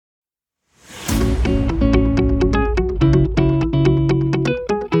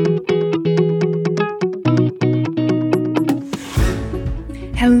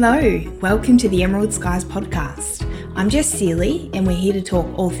Hello, welcome to the Emerald Skies podcast. I'm Jess Seeley and we're here to talk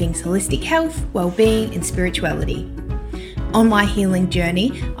all things holistic health, well-being and spirituality. On my healing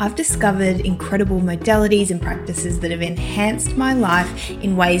journey, I've discovered incredible modalities and practices that have enhanced my life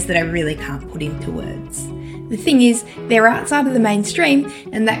in ways that I really can't put into words. The thing is, they're outside of the mainstream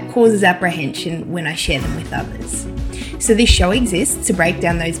and that causes apprehension when I share them with others. So this show exists to break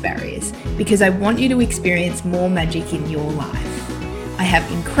down those barriers because I want you to experience more magic in your life. I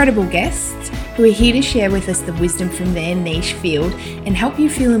have incredible guests who are here to share with us the wisdom from their niche field and help you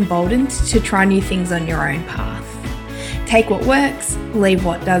feel emboldened to try new things on your own path. Take what works, leave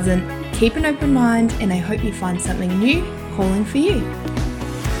what doesn't, keep an open mind, and I hope you find something new calling for you.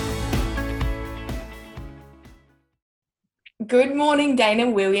 Good morning,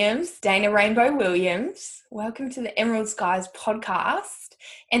 Dana Williams, Dana Rainbow Williams. Welcome to the Emerald Skies podcast.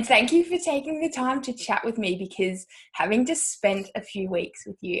 And thank you for taking the time to chat with me because having just spent a few weeks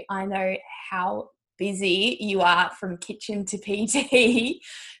with you, I know how busy you are from kitchen to PT.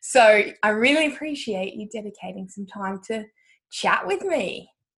 So I really appreciate you dedicating some time to chat with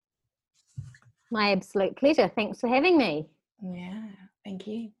me. My absolute pleasure. Thanks for having me. Yeah, thank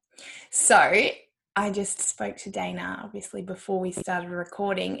you. So I just spoke to Dana, obviously, before we started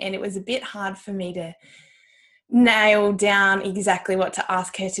recording, and it was a bit hard for me to nail down exactly what to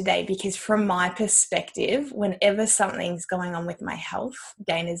ask her today because from my perspective, whenever something's going on with my health,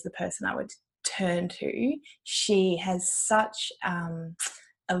 Dana's the person I would turn to. She has such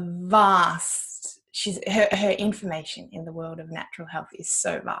a vast, her information in the world of natural health is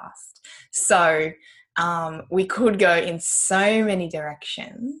so vast. So we could go in so many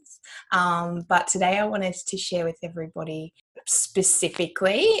directions, but today I wanted to share with everybody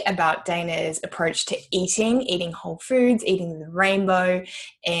specifically about Dana's approach to eating whole foods, eating the rainbow,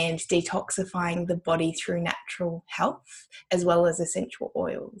 and detoxifying the body through natural health, as well as essential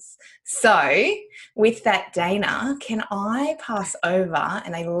oils. So with that, Dana, can I pass over,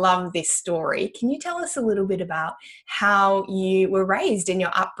 and I love this story, can you tell us a little bit about how you were raised in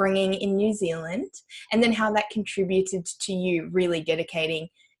your upbringing in New Zealand, and then how that contributed to you really dedicating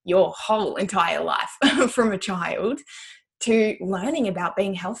your whole entire life from a child to learning about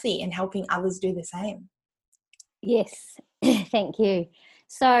being healthy and helping others do the same? Yes, thank you.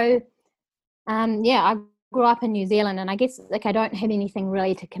 So, I grew up in New Zealand, and I guess I don't have anything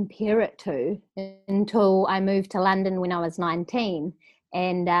really to compare it to until I moved to London when I was 19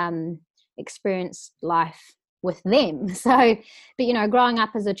 and experienced life with them. So, but growing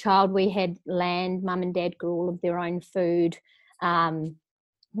up as a child, we had land. Mum and Dad grew all of their own food.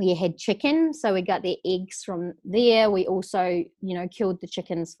 We had chicken, so we got the eggs from there. We also, killed the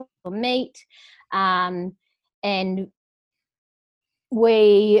chickens for meat. And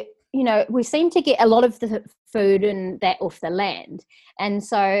we seem to get a lot of the food and that off the land. And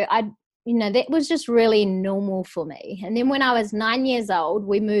so that was just really normal for me. And then when I was 9 years old,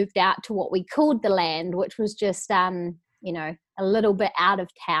 we moved out to what we called the land, which was just, a little bit out of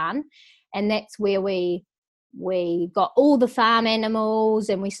town. And that's where we got all the farm animals,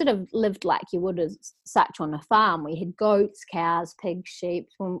 and we sort of lived like you would as such on a farm. We had goats, cows, pigs, sheep.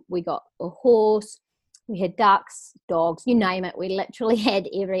 We got a horse, we had ducks, dogs, you name it. We literally had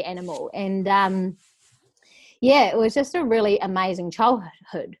every animal. And it was just a really amazing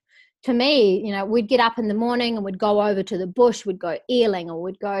childhood. To me, we'd get up in the morning and we'd go over to the bush, we'd go eeling, or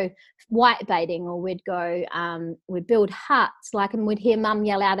we'd go white baiting, or we'd go, we'd build huts, and we'd hear Mum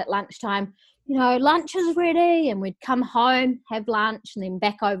yell out at lunchtime, lunch is ready, and we'd come home, have lunch, and then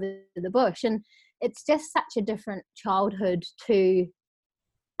back over to the bush. And it's just such a different childhood to,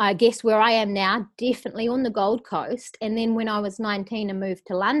 I guess, where I am now, definitely on the Gold Coast. And then when I was 19 and moved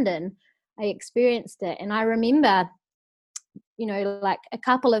to London, I experienced it. And I remember, a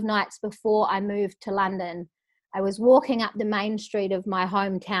couple of nights before I moved to London, I was walking up the main street of my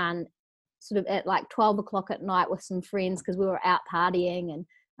hometown sort of at 12 o'clock at night with some friends because we were out partying, and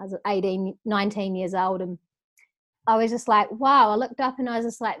I was 19 years old, and I was just like, wow, I looked up and I was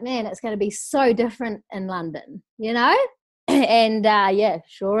just like, man, it's going to be so different in London, And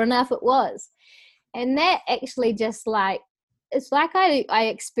sure enough, it was. And that actually just it's like I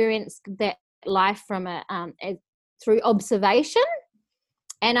experienced that life from through observation.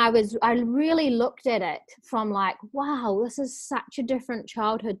 And I really looked at it from wow, this is such a different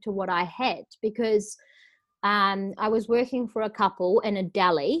childhood to what I had, because I was working for a couple in a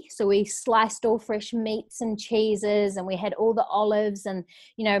deli. So we sliced all fresh meats and cheeses, and we had all the olives, and,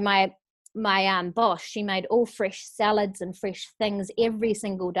 my boss, she made all fresh salads and fresh things every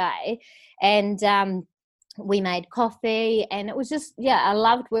single day. And we made coffee, and it was just, yeah, I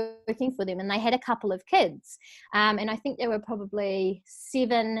loved working for them. And they had a couple of kids, and I think they were probably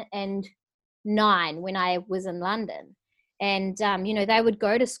 7 and 9 when I was in London. And they would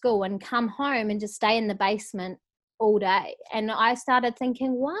go to school and come home and just stay in the basement all day. And I started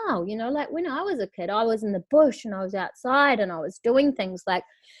thinking, wow, like when I was a kid, I was in the bush and I was outside and I was doing things. Like,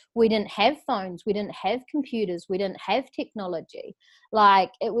 we didn't have phones, we didn't have computers, we didn't have technology.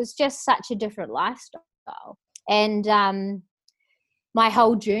 Like, it was just such a different lifestyle. And my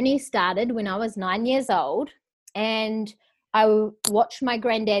whole journey started when I was 9 years old, and I watched my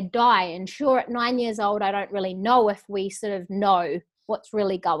granddad die. And sure, at 9 years old, I don't really know if we sort of know what's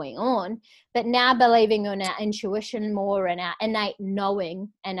really going on. But now, believing in our intuition more and our innate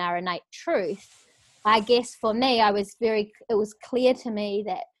knowing and our innate truth, I guess for me, it was clear to me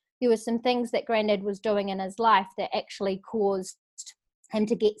that there were some things that Granddad was doing in his life that actually caused him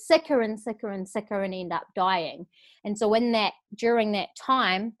to get sicker and sicker and sicker and end up dying. And so during that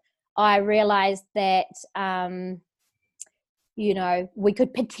time, I realized that, we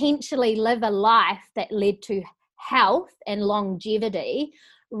could potentially live a life that led to health and longevity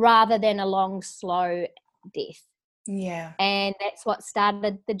rather than a long, slow death. Yeah. And that's what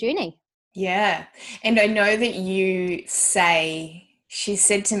started the journey. Yeah. And I know that she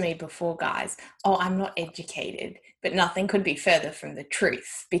said to me before, guys, oh, I'm not educated, but nothing could be further from the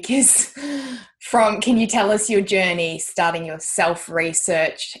truth, because can you tell us your journey starting your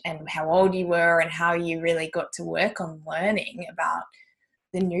self-research and how old you were and how you really got to work on learning about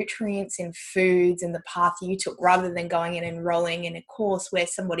the nutrients in foods and the path you took, rather than going and enrolling in a course where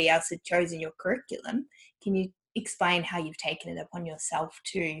somebody else had chosen your curriculum? Can you explain how you've taken it upon yourself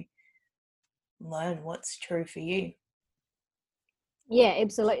to learn what's true for you? Yeah,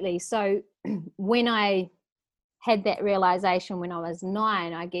 absolutely. So when I had that realization when I was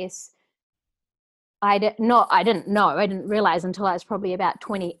 9, I guess I didn't realize until I was probably about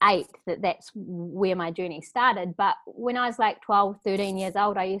 28 that that's where my journey started. But when I was like 12, 13 years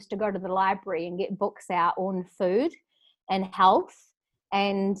old, I used to go to the library and get books out on food and health,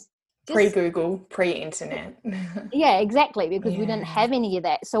 and Pre-Google, pre-internet. yeah, exactly, because we didn't have any of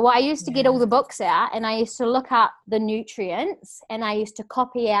that. So I used to get all the books out, and I used to look up the nutrients, and I used to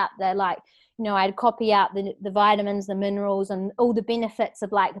copy out I'd copy out the vitamins, the minerals, and all the benefits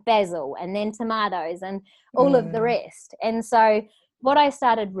of like basil and then tomatoes and all of the rest. And so what I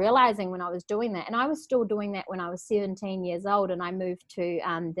started realizing when I was doing that, and I was still doing that when I was 17 years old, and I moved to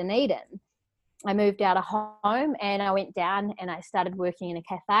Dunedin. I moved out of home and I went down and I started working in a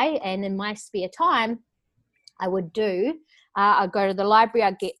cafe. And in my spare time, I'd go to the library,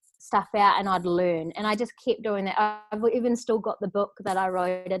 I'd get stuff out and I'd learn. And I just kept doing that. I've even still got the book that I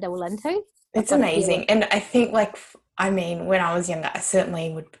wrote it all into. It's amazing. And I think when I was younger, I certainly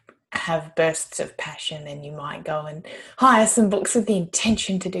would have bursts of passion, and you might go and hire some books with the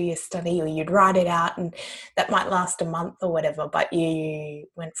intention to do your study, or you'd write it out and that might last a month or whatever. But you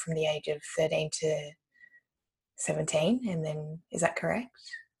went from the age of 13 to 17, and then, is that correct?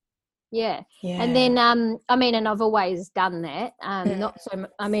 Yeah. Yeah. And then, and I've always done that.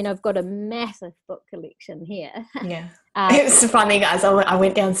 I've got a massive book collection here. Yeah. It's funny, guys. I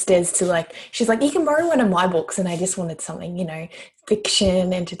went downstairs to she's like, you can borrow one of my books. And I just wanted something,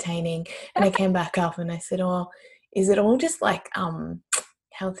 fiction, entertaining. And I came back up and I said, oh, is it all just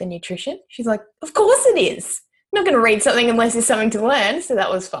health and nutrition? She's like, of course it is. I'm not going to read something unless there's something to learn. So that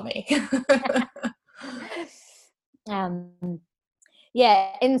was funny.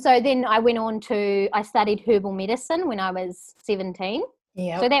 Yeah, and so then I studied herbal medicine when I was 17.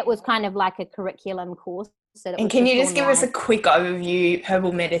 Yeah. So that was kind of like a curriculum course. And can you just give us a quick overview?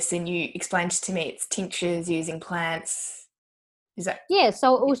 Herbal medicine, you explained to me it's tinctures using plants. Is that? Yeah,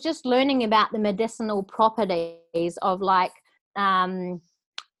 so it was just learning about the medicinal properties of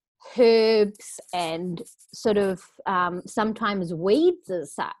herbs and sort of sometimes weeds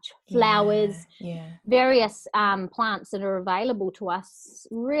as such, flowers, various plants that are available to us,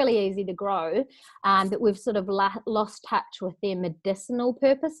 really easy to grow, but we've sort of lost touch with their medicinal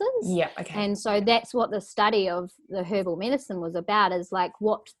purposes. Yeah, okay. And so that's what the study of the herbal medicine was about, is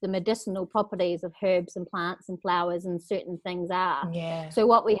what the medicinal properties of herbs and plants and flowers and certain things are. Yeah. So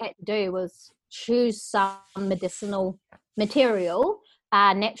what we had to do was choose some medicinal material,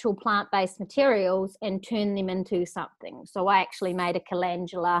 natural plant-based materials, and turn them into something. So I actually made a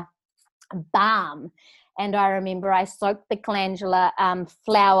calendula balm, and I remember I soaked the calendula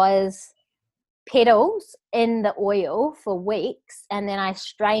flowers petals in the oil for weeks, and then I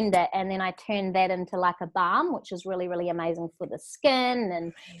strained it, and then I turned that into a balm, which is really, really amazing for the skin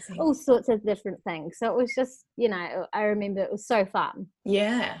and all sorts of different things. So it was just, I remember it was so fun.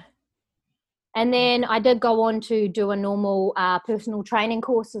 Yeah. And then I did go on to do a normal personal training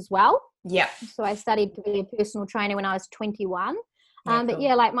course as well. Yeah. So I studied to be a personal trainer when I was 21. Yeah, But cool.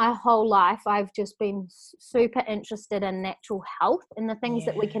 yeah, like my whole life, I've just been super interested in natural health and the things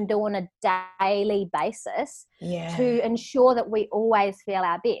that we can do on a daily basis to ensure that we always feel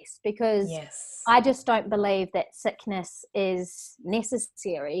our best, because I just don't believe that sickness is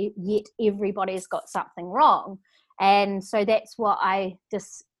necessary, yet everybody's got something wrong. And so that's what I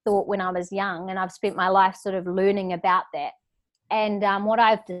just thought when I was young, and I've spent my life sort of learning about that. And what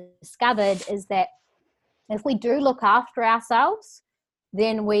I've discovered is that if we do look after ourselves,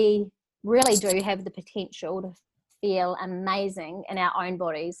 then we really do have the potential to feel amazing in our own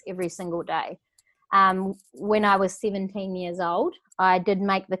bodies every single day. When I was 17 years old, I did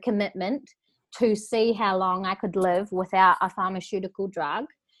make the commitment to see how long I could live without a pharmaceutical drug.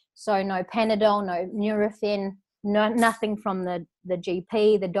 So no Panadol, no Nurofen, nothing from the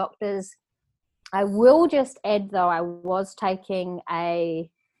GP, the doctors. I will just add, though, I was taking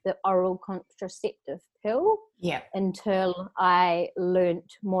the oral contraceptive pill until I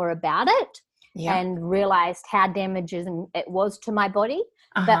learnt more about it and realized how damaging it was to my body.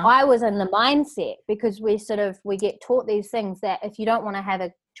 But I was in the mindset, because we get taught these things that if you don't want to have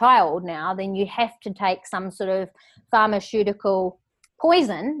a child now, then you have to take some sort of pharmaceutical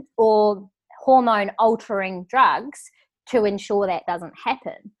poison or hormone altering drugs to ensure that doesn't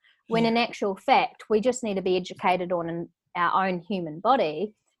happen. When in actual fact, we just need to be educated on our own human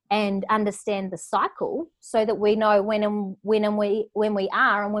body and understand the cycle, so that we know when we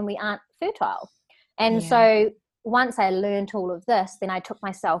are and when we aren't fertile. And so once I learned all of this, then I took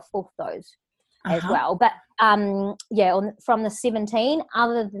myself off those as well. But from the 17,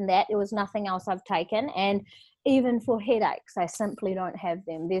 other than that, there was nothing else I've taken. And even for headaches, I simply don't have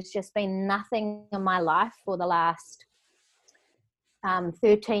them. There's just been nothing in my life for the last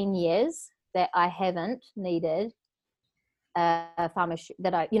 13 years that I haven't needed that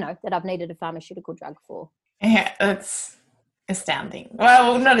I've needed a pharmaceutical drug for. Yeah, it's astounding.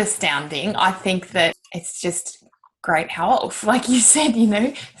 Well, not astounding. I think that it's just great health. Like you said,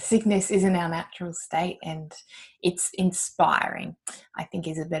 sickness isn't our natural state, and it's inspiring, I think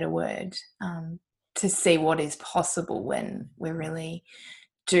is a better word, to see what is possible when we really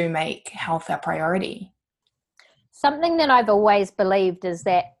do make health our priority. Something that I've always believed is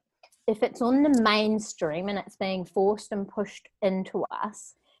that if it's on the mainstream and it's being forced and pushed into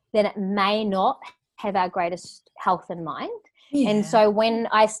us, then it may not have our greatest health in mind. And so when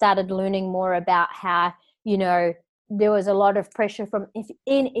I started learning more about how, there was a lot of pressure from,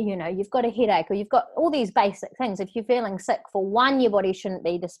 you've got a headache or you've got all these basic things. If you're feeling sick, for one, your body shouldn't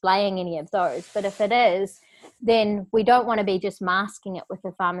be displaying any of those. But if it is, then we don't want to be just masking it with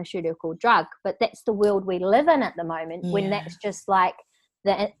a pharmaceutical drug. But that's the world we live in at the moment, when that's just like,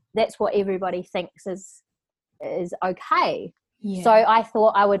 that's what everybody thinks is okay. So I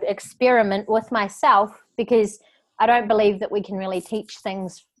thought I would experiment with myself, because I don't believe that we can really teach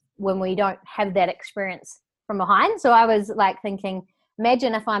things when we don't have that experience from behind. So I was like thinking,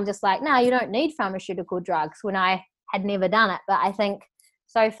 imagine if I'm just like, no, you don't need pharmaceutical drugs, when I had never done it. But I think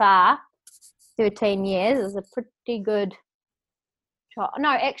so far, 13 years is a pretty good shot. No,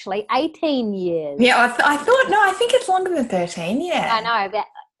 actually 18 years. Yeah, I thought, no, I think it's longer than 13, yeah. I know, but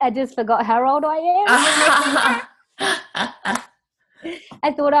I just forgot how old I am.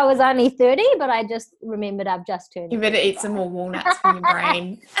 I thought I was only 30, but I just remembered I've just turned. You better eat some more walnuts for your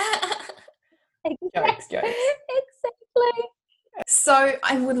brain. Jokes. Exactly. So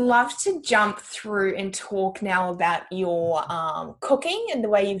I would love to jump through and talk now about your cooking and the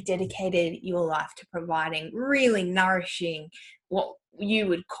way you've dedicated your life to providing really nourishing, what you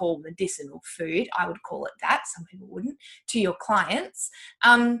would call medicinal food. I would call it that. Some people wouldn't, to your clients.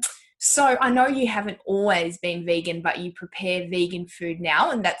 So I know you haven't always been vegan, but you prepare vegan food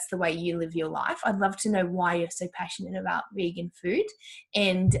now, and that's the way you live your life. I'd love to know why you're so passionate about vegan food,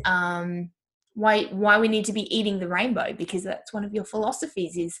 and why we need to be eating the rainbow, because that's one of your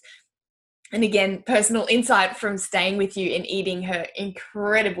philosophies is, and again, personal insight from staying with you and eating her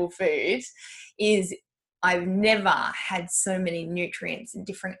incredible food, is I've never had so many nutrients and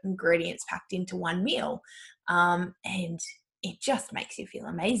different ingredients packed into one meal. And it just makes you feel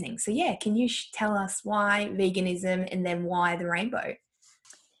amazing. So yeah, can you tell us why veganism and then why the rainbow?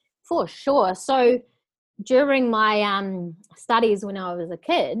 For sure. So during my studies when I was a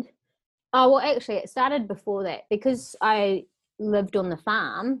kid, actually it started before that, because I lived on the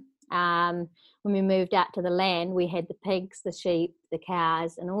farm. When we moved out to the land, we had the pigs, the sheep, the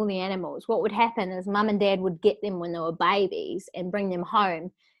cows, and all the animals. What would happen is mum and dad would get them when they were babies and bring them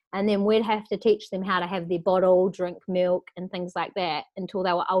home, And then we'd have to teach them how to have their bottle, drink milk and things like that until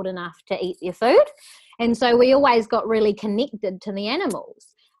they were old enough to eat their food. And so we always got really connected to the animals.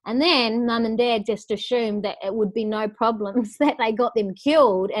 And then mum and dad just assumed that it would be no problems that they got them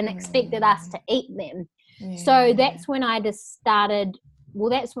killed and expected us to eat them. Yeah. So that's when I just started,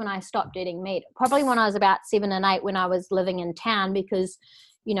 that's when I stopped eating meat. Probably when I was about 7 and 8, when I was living in town, because,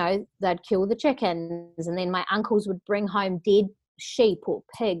 you know, they'd kill the chickens and then my uncles would bring home dead sheep or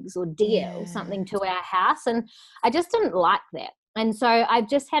pigs or deer or something to our house, and I just didn't like that. And so I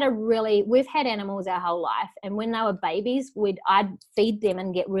just had we've had animals our whole life, and when they were babies I'd feed them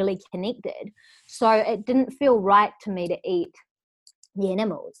and get really connected, so it didn't feel right to me to eat the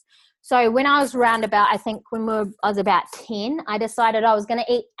animals. So when I was around about, I think when I was about 10, I decided I was going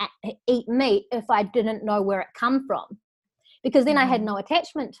to eat meat if I didn't know where it come from, because then I had no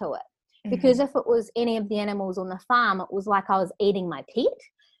attachment to it. Because if it was any of the animals on the farm, it was like I was eating my pet.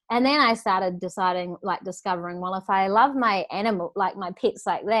 And then I started discovering, well, if I love my animal, like my pets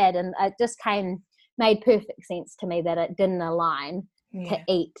like that, and it just made perfect sense to me that it didn't align to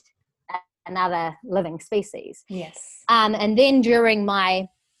eat another living species. Yes. And then during my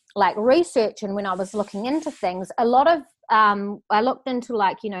research and when I was looking into things, a lot of I looked into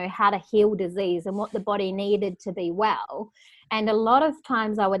how to heal disease and what the body needed to be well. And a lot of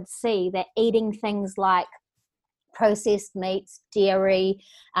times I would see that eating things like processed meats, dairy,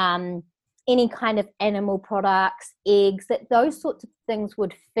 any kind of animal products, eggs, that those sorts of things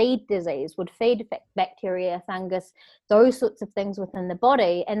would feed disease, would feed bacteria, fungus, those sorts of things within the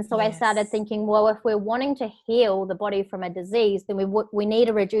body. And so I started thinking, well, if we're wanting to heal the body from a disease, then we need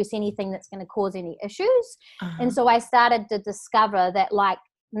to reduce anything that's going to cause any issues. And so I started to discover that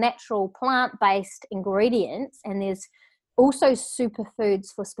natural plant-based ingredients, and there's also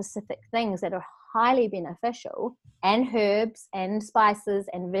superfoods for specific things that are highly beneficial, and herbs and spices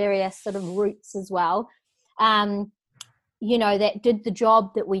and various sort of roots as well, that did the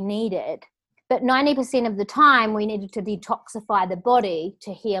job that we needed. But 90% of the time we needed to detoxify the body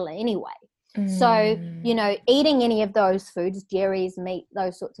to heal anyway. So, eating any of those foods, dairies, meat,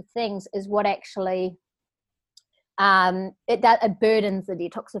 those sorts of things, is what actually it burdens the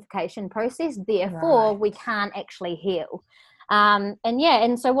detoxification process. Therefore, we can't actually heal.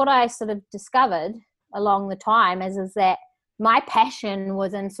 And so what I sort of discovered along the time is that my passion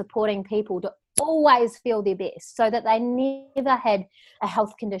was in supporting people to always feel their best, so that they never had a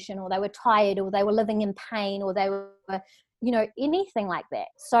health condition, or they were tired, or they were living in pain, or they were, anything like that.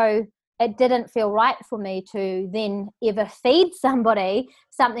 So it didn't feel right for me to then ever feed somebody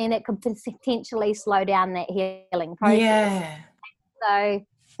something that could potentially slow down that healing process. Yeah. So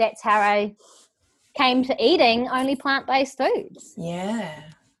that's how I came to eating only plant-based foods. Yeah.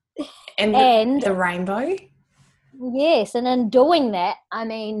 And the rainbow? Yes, and in doing that, I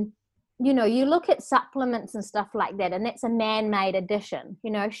mean, you look at supplements and stuff like that, and that's a man-made addition.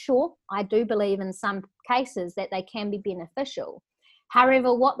 Sure, I do believe in some cases that they can be beneficial.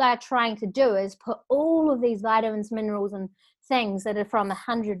 However, what they're trying to do is put all of these vitamins, minerals, and things that are from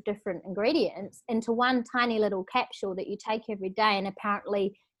 100 different ingredients into one tiny little capsule that you take every day and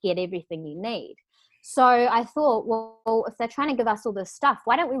apparently get everything you need. So I thought, well, if they're trying to give us all this stuff,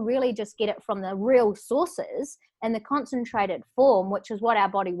 why don't we really just get it from the real sources in the concentrated form, which is what our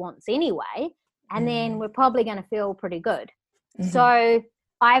body wants anyway, and then we're probably going to feel pretty good. So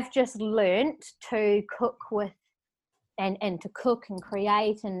I've just learnt to cook with and to cook and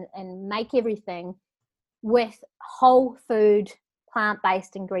create and make everything with whole food,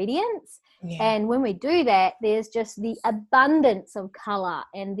 plant-based ingredients. And when we do that, there's just the abundance of color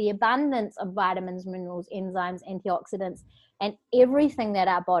and the abundance of vitamins, minerals, enzymes, antioxidants, and everything that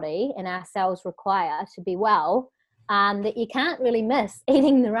our body and our cells require to be well, that you can't really miss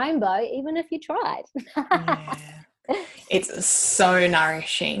eating the rainbow, even if you tried. It's so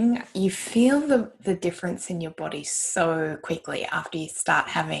nourishing. You feel the difference in your body so quickly after you start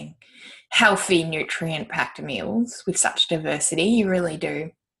having healthy, nutrient-packed meals with such diversity. You really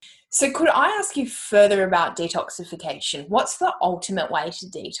do. So could I ask you further about detoxification? What's the ultimate way to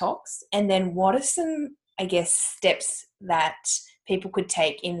detox? And then what are some, steps that people could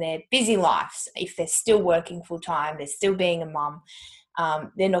take in their busy lives if they're still working full-time, they're still being a mum,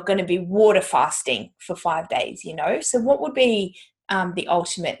 they're not going to be water fasting for 5 days, So what would be the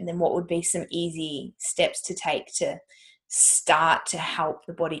ultimate, and then what would be some easy steps to take to start to help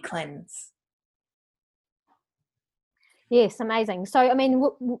the body cleanse? Yes, amazing. So, I mean,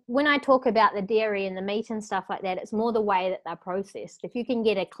 when I talk about the dairy and the meat and stuff like that, it's more the way that they're processed. If you can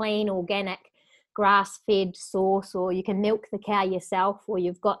get a clean, organic, grass-fed source, or you can milk the cow yourself, or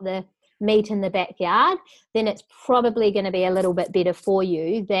you've got the meat in the backyard, then it's probably going to be a little bit better for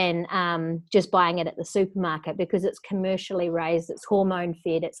you than just buying it at the supermarket, because it's commercially raised, it's hormone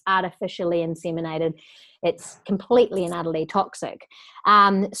fed, it's artificially inseminated, it's completely and utterly toxic.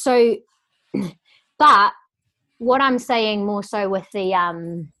 But what I'm saying more so with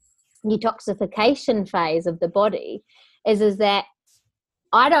the detoxification phase of the body is that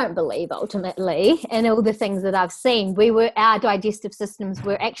I don't believe ultimately, and all the things that I've seen, our digestive systems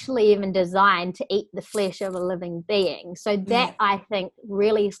were actually even designed to eat the flesh of a living being. So that, I think,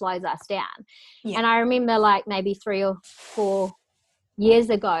 really slows us down. Yeah. And I remember like maybe 3 or 4 years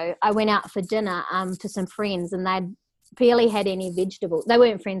ago, I went out for dinner to some friends, and they barely had any vegetables. They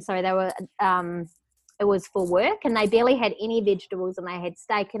weren't friends, sorry. They were, it was for work, and they barely had any vegetables, and they had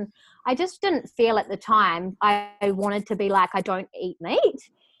steak. And I just didn't feel at the time I wanted to be like, I don't eat meat.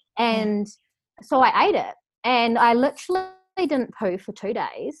 And so I ate it, and I literally didn't poo for 2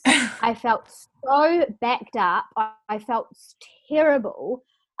 days. I felt so backed up. I felt terrible.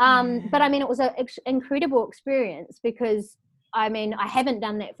 But I mean, it was an incredible experience, because I mean, I haven't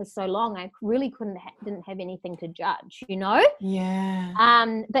done that for so long. I really didn't have anything to judge, you know? Yeah.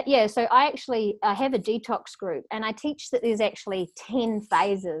 But yeah, so I have a detox group, and I teach that there's actually 10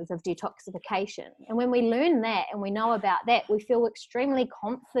 phases of detoxification. And when we learn that and we know about that, we feel extremely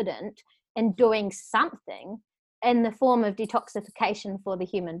confident in doing something in the form of detoxification for the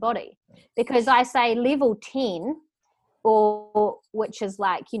human body. Because I say level 10, or which is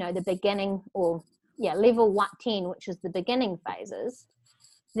like, you know, the beginning, or level 10, which is the beginning phases,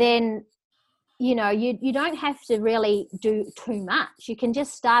 then, you know, you don't have to really do too much. You can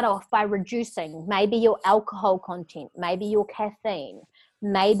just start off by reducing maybe your alcohol content, maybe your caffeine,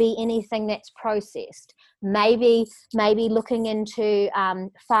 maybe anything that's processed, maybe looking into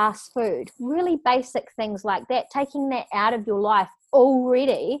fast food, really basic things like that. Taking that out of your life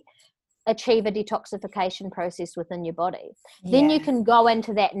already achieve a detoxification process within your body. Then you can go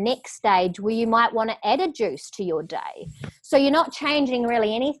into that next stage where you might want to add a juice to your day. So you're not changing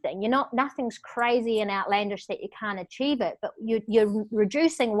really anything. Nothing's crazy and outlandish that you can't achieve it, but you're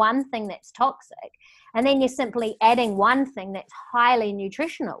reducing one thing that's toxic, and then you're simply adding one thing that's highly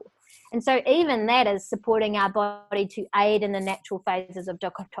nutritional. And so even that is supporting our body to aid in the natural phases of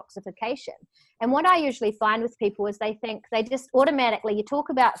detoxification. And what I usually find with people is they think they just automatically, you talk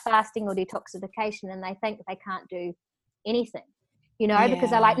about fasting or detoxification, and they think they can't do anything, you know,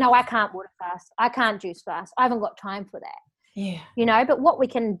 because they're like, no, I can't water fast. I can't juice fast. I haven't got time for that. Yeah. You know, but what we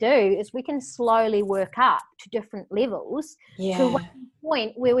can do is we can slowly work up to different levels to one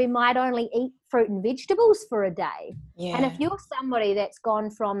point where we might only eat fruit and vegetables for a day. Yeah. And if you're somebody that's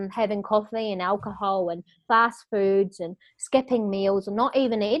gone from having coffee and alcohol and fast foods and skipping meals and not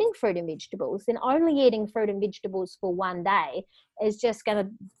even eating fruit and vegetables, then only eating fruit and vegetables for one day is just going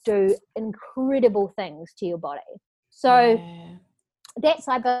to do incredible things to your body. So that's,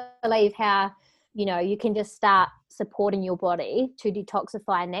 I believe, how, you know, you can just start supporting your body to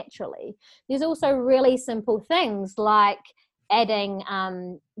detoxify naturally. There's also really simple things like adding,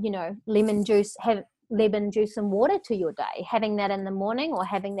 you know, lemon juice and water to your day, having that in the morning or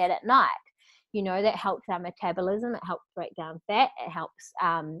having that at night. You know, that helps our metabolism. It helps break down fat. It helps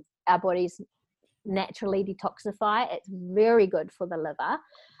our bodies naturally detoxify. It's very good for the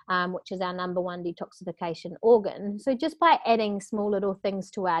liver, which is our number one detoxification organ. So just by adding small little things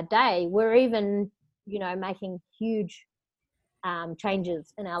to our day, we're even, you know, making huge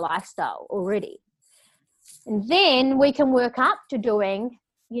changes in our lifestyle already. And then we can work up to doing,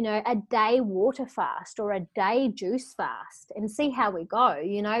 you know, a day water fast or a day juice fast and see how we go,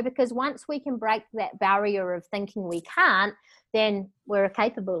 you know, because once we can break that barrier of thinking we can't, then we're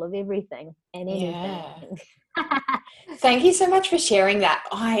capable of everything and anything. Thank you so much for sharing that.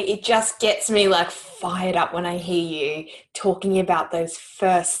 It just gets me like fired up when I hear you talking about those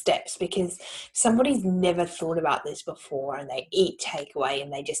first steps, because somebody's never thought about this before and they eat takeaway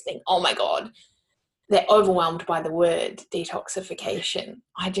and they just think, oh my God, they're overwhelmed by the word detoxification.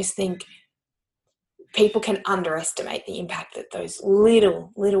 I just think people can underestimate the impact that those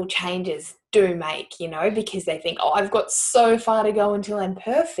little changes do make, you know, because they think, oh, I've got so far to go until I'm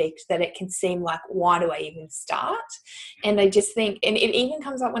perfect, that it can seem like, why do I even start? And I just think, and it even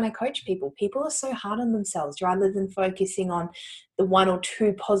comes up when I coach people are so hard on themselves, rather than focusing on the 1 or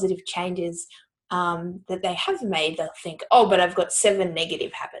 2 positive changes that they have made. They'll think, oh, but I've got 7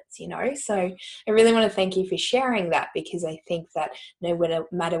 negative habits, you know. So I really want to thank you for sharing that, because I think that no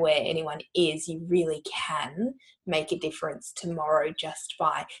matter where anyone is, you really can make a difference tomorrow just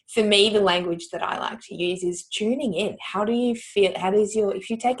by, for me, the language that I like to use is tuning in. How do you feel? If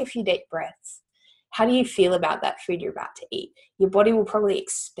you take a few deep breaths how do you feel about that food you're about to eat? Your body will probably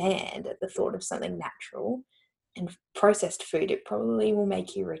expand at the thought of something natural, and processed food, it probably will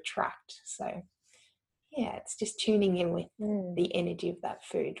make you retract. So yeah, it's just tuning in with the energy of that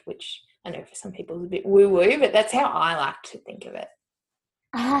food, which I know for some people is a bit woo-woo, but that's how I like to think of it.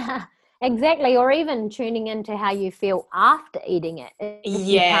 Exactly, or even tuning into how you feel after eating it if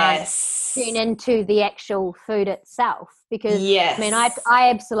you can't tune into the actual food itself. Because yes. I mean, I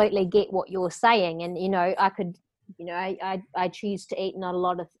absolutely get what you're saying, and I could, I choose to eat not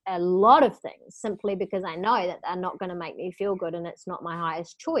a lot of things simply because I know that they're not going to make me feel good, and it's not my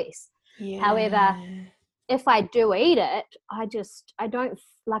highest choice. However, if I do eat it, I don't,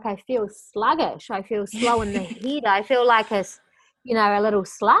 like, I feel sluggish. I feel slow in the head. I feel like a little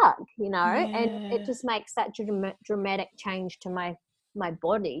slug, and it just makes such a dramatic change to my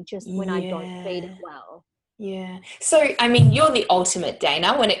body just when I don't feed it well. Yeah. So, I mean, you're the ultimate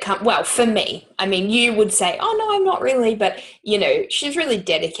Dana when it comes, well, for me, I mean, you would say, oh, no, I'm not really, but, she's really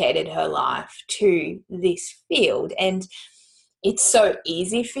dedicated her life to this field, and it's so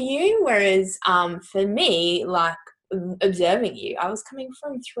easy for you. Whereas for me, like, observing you, I was coming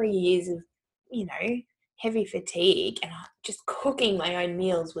from 3 years of, heavy fatigue, and just cooking my own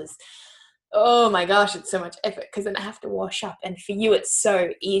meals was, oh my gosh, it's so much effort because then I have to wash up. And for you, it's so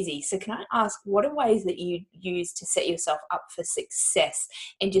easy. So can I ask, what are ways that you use to set yourself up for success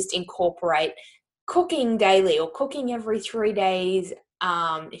and just incorporate cooking daily or cooking every 3 days?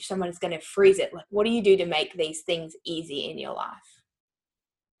 If someone is going to freeze it, like, what do you do to make these things easy in your life?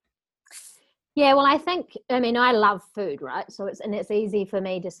 Yeah, well, I mean, I love food, right? So it's easy for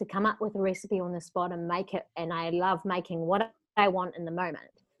me just to come up with a recipe on the spot and make it. And I love making what I want in the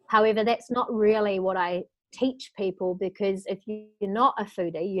moment. However, that's not really what I teach people, because if you're not a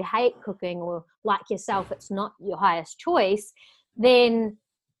foodie, you hate cooking, or like yourself, it's not your highest choice, then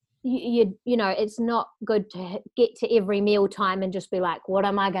it's not good to get to every meal time and just be like, what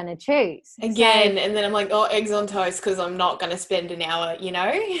am I going to choose? Again, and then I'm like, oh, eggs on toast because I'm not going to spend an hour,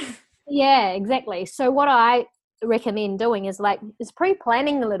 Yeah, exactly. So what I recommend doing is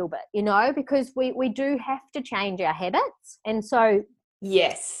pre-planning a little bit, because we do have to change our habits. And so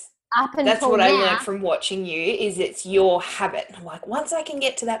yes, up until that's what now, I learned from watching you, is it's your habit. I'm like, once I can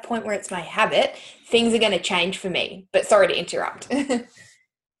get to that point where it's my habit, things are going to change for me. But sorry to interrupt.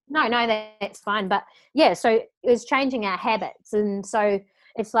 No, that's fine. But yeah, so it was changing our habits. And so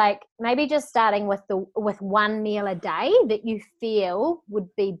it's like maybe just starting with one meal a day that you feel would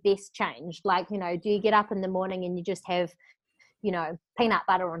be best changed. Like, do you get up in the morning and you just have, peanut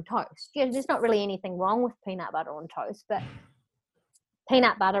butter on toast? Yeah, there's not really anything wrong with peanut butter on toast, but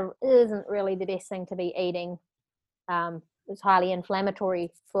peanut butter isn't really the best thing to be eating. It's highly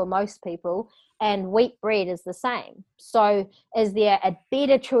inflammatory for most people, and wheat bread is the same. So is there a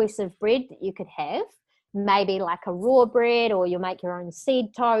better choice of bread that you could have? Maybe like a raw bread, or you make your own seed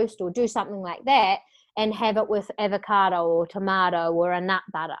toast, or do something like that and have it with avocado or tomato or a nut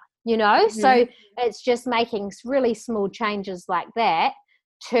butter, Mm-hmm. So it's just making really small changes like that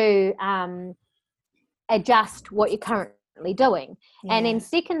to adjust what you're currently doing. Yeah. And then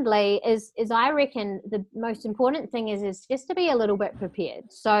secondly is I reckon the most important thing is just to be a little bit prepared.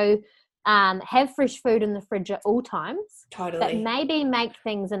 So have fresh food in the fridge at all times. Totally. But maybe make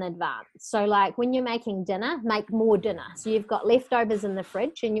things in advance. So like when you're making dinner, make more dinner. So you've got leftovers in the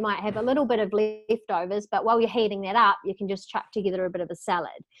fridge, and you might have a little bit of leftovers, but while you're heating that up, you can just chuck together a bit of a salad.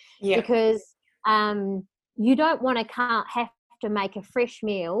 Yeah. Because you don't want to have to make a fresh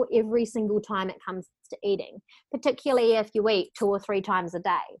meal every single time it comes to eating, particularly if you eat 2 or 3 times a day.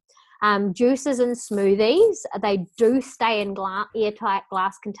 Juices and smoothies, they do stay in airtight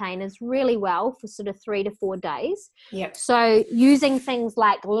glass containers really well for sort of 3 to 4 days. Yep. So using things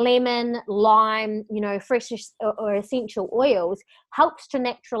like lemon, lime, fresh or essential oils helps to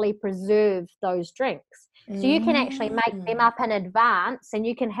naturally preserve those drinks. So you can actually make them up in advance, and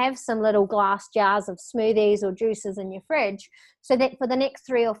you can have some little glass jars of smoothies or juices in your fridge, so that for the next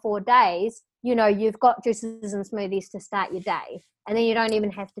 3 or 4 days, you've got juices and smoothies to start your day, and then you don't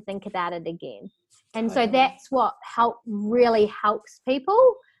even have to think about it again. And so that's what really helps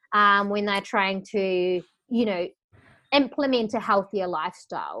people when they're trying to, implement a healthier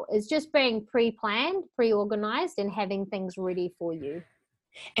lifestyle, is just being pre-planned, pre-organized, and having things ready for you.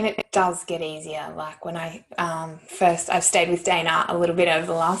 And it does get easier. Like when I've stayed with Dana a little bit over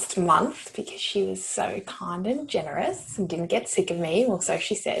the last month because she was so kind and generous and didn't get sick of me, or so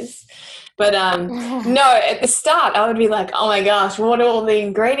she says. But no, at the start I would be like, oh my gosh, what are all the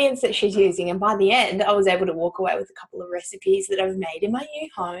ingredients that she's using? And by the end I was able to walk away with a couple of recipes that I've made in my new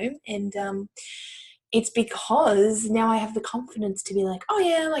home. And it's because now I have the confidence to be like, oh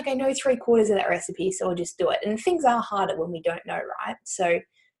yeah, like I know 3/4 of that recipe, so I'll just do it. And things are harder when we don't know, right? So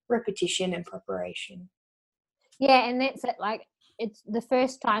repetition and preparation. Yeah, and that's it. Like, it's the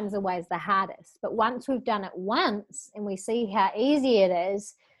first time's always the hardest, but once we've done it once and we see how easy it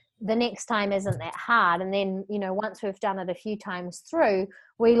is, the next time isn't that hard. And then, you know, once we've done it a few times through,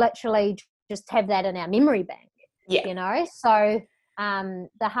 we literally just have that in our memory bank. Yeah. You know, so the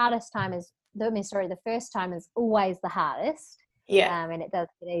hardest time is the first time is always the hardest. Yeah. And it does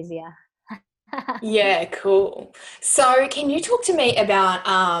get easier. Yeah, cool. So can you talk to me about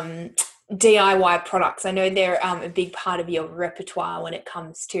DIY products? I know they're a big part of your repertoire when it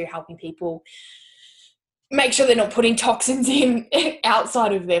comes to helping people make sure they're not putting toxins in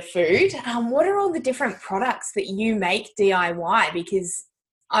outside of their food. What are all the different products that you make DIY? Because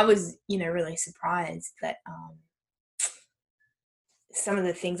I was, really surprised that some of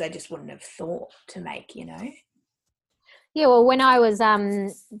the things I just wouldn't have thought to make. Yeah, well, when I was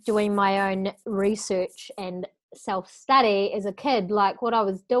doing my own research and self-study as a kid, like what I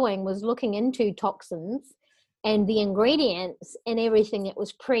was doing was looking into toxins and the ingredients and everything that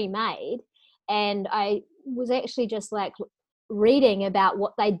was pre-made. And I was actually just like reading about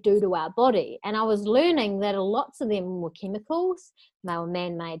what they do to our body. And I was learning that lots of them were chemicals, they were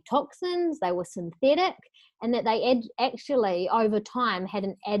man-made toxins, they were synthetic, and that they actually over time had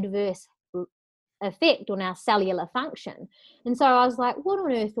an adverse effect on our cellular function. And so I was like, what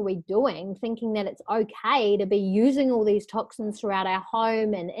on earth are we doing, thinking that it's okay to be using all these toxins throughout our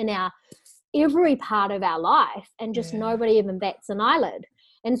home and in our every part of our life, and just nobody even bats an eyelid.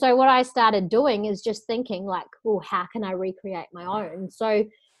 And so what I started doing is just thinking like, well, how can I recreate my own? So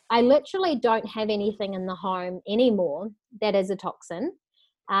I literally don't have anything in the home anymore that is a toxin,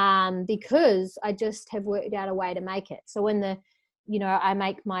 because I just have worked out a way to make it. So I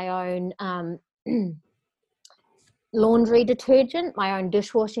make my own laundry detergent, my own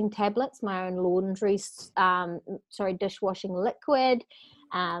dishwashing tablets, my own dishwashing liquid,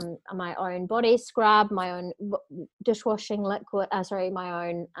 my own body scrub, my own dishwashing liquid, my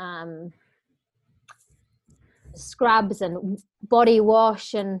own scrubs and body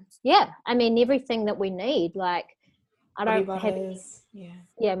wash, and everything that we need. Like, I Body don't have butters.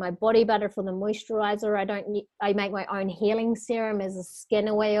 my body butter for the moisturizer. I make my own healing serum as a skin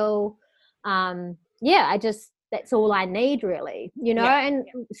oil. That's all I need, really, and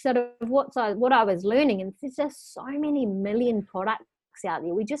sort of what I was learning, and there's just so many million products out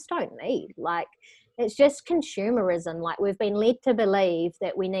there we just don't need. Like, it's just consumerism. Like, we've been led to believe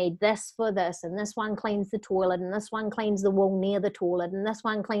that we need this for this, and this one cleans the toilet, and this one cleans the wall near the toilet, and this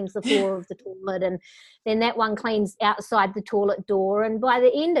one cleans the floor of the toilet, and then that one cleans outside the toilet door. And by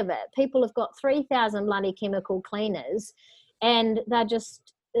the end of it, people have got 3,000 bloody chemical cleaners, and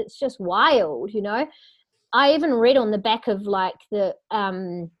it's just wild. I even read on the back of like the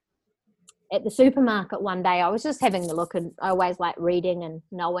at the supermarket one day, I was just having a look, and I always like reading and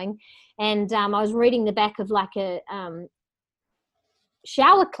knowing, and I was reading the back of like a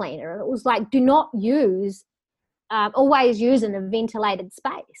shower cleaner, and it was like, do not use always use in a ventilated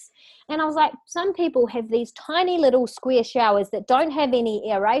space. And I was like, some people have these tiny little square showers that don't have any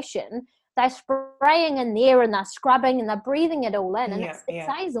aeration. They're spraying in there and they're scrubbing and they're breathing it all in, and it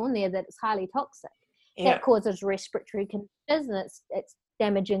says on there that it's highly toxic. That causes respiratory conditions, and it's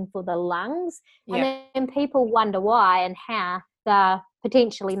damaging for the lungs. And then people wonder why and how they're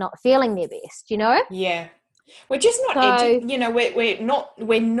potentially not feeling their best. We're just not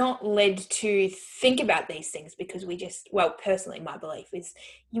we're not led to think about these things, because personally, my belief is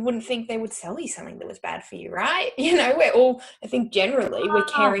you wouldn't think they would sell you something that was bad for you, right? We're all, I think generally we're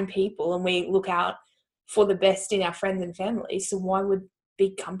caring people, and we look out for the best in our friends and family. So why would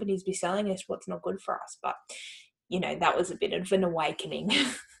big companies be selling us what's not good for us? But that was a bit of an awakening.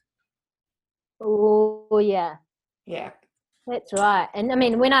 Oh yeah. That's right. And I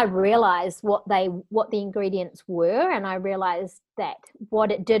mean, when I realized what the ingredients were, and I realized that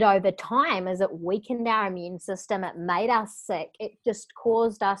what it did over time is it weakened our immune system, it made us sick, it just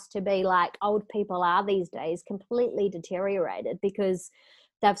caused us to be like old people are these days, completely deteriorated, because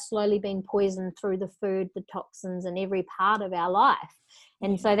they've slowly been poisoned through the food, the toxins, and every part of our life.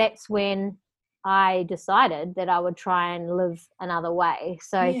 And so that's when I decided that I would try and live another way.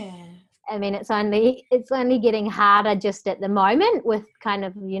 So I mean, it's only getting harder just at the moment with kind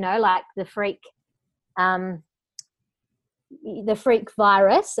of, like the freak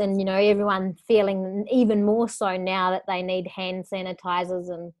virus, and, everyone feeling even more so now that they need hand sanitizers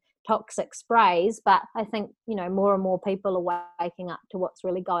and toxic sprays. But I think, more and more people are waking up to what's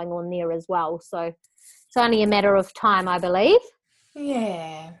really going on there as well. So it's only a matter of time, I believe.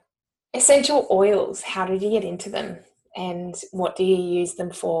 Yeah. Essential oils, how did you get into them and what do you use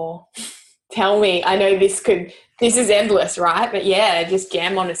them for? Tell me. I know this is endless, right? But yeah, just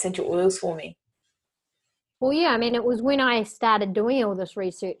jam on essential oils for me. Well, yeah, I mean, it was when I started doing all this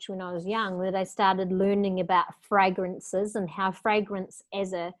research when I was young that I started learning about fragrances and how fragrance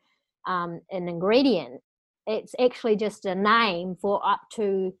as an ingredient, it's actually just a name for up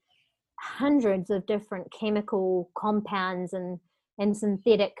to hundreds of different chemical compounds and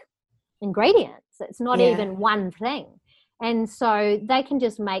synthetic ingredients. It's not Yeah. even one thing. And so they can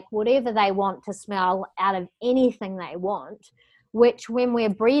just make whatever they want to smell out of anything they want, which when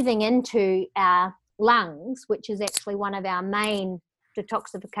we're breathing into our lungs, which is actually one of our main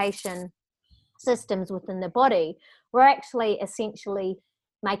detoxification systems within the body, we're actually essentially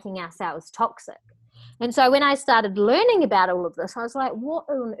making ourselves toxic. And so when I started learning about all of this, I was like, what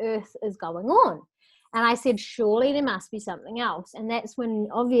on earth is going on? And I said, surely there must be something else. And that's when,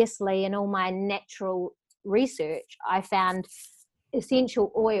 obviously, in all my natural research, I found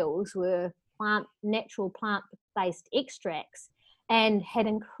essential oils were natural plant-based extracts and had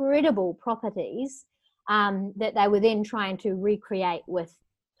incredible properties that they were then trying to recreate with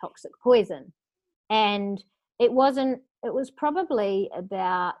toxic poison. And it was probably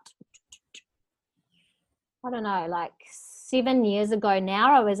about, I don't know, like 7 years ago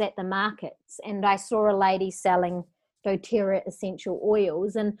now, I was at the markets and I saw a lady selling doTERRA essential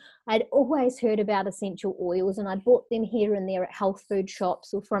oils, and I'd always heard about essential oils and I'd bought them here and there at health food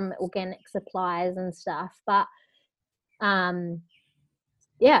shops or from organic suppliers and stuff. But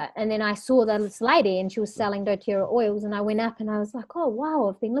yeah, and then I saw this lady and she was selling doTERRA oils, and I went up and I was like, oh wow,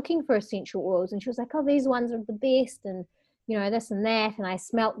 I've been looking for essential oils. And she was like, oh, these ones are the best, and this and that. And I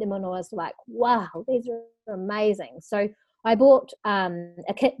smelt them and I was like, wow, these are amazing. So I bought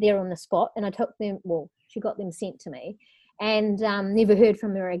a kit there on the spot, and I took them, well, she got them sent to me, and never heard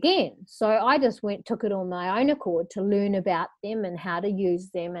from her again. So I just took it on my own accord to learn about them and how to use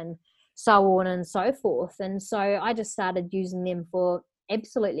them and so on and so forth. And so I just started using them for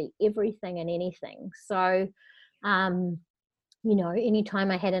absolutely everything and anything. So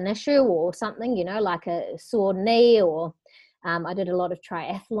anytime I had an issue or something, like a sore knee, or I did a lot of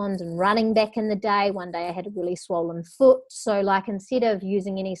triathlons and running back in the day. One day I had a really swollen foot. So like, instead of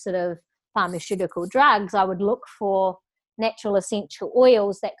using any sort of pharmaceutical drugs, I would look for natural essential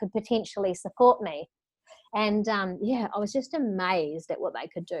oils that could potentially support me. And I was just amazed at what they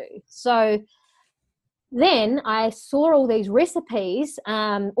could do. So then I saw all these recipes,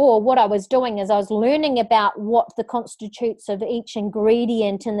 or what I was doing is I was learning about what the constitutes of each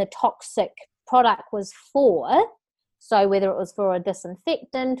ingredient in the toxic product was for. So whether it was for a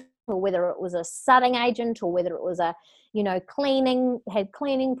disinfectant, or whether it was a sudding agent, or whether it was a, had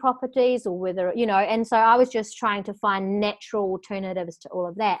cleaning properties, or whether, and so I was just trying to find natural alternatives to all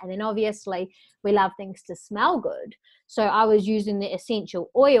of that. And then obviously we love things to smell good. So I was using the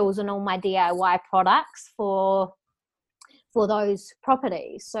essential oils in all my DIY products for those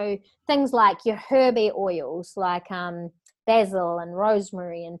properties. So things like your herby oils, like basil and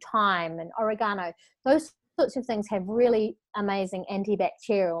rosemary and thyme and oregano, those sorts of things have really amazing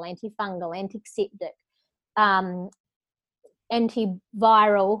antibacterial, antifungal, antiseptic,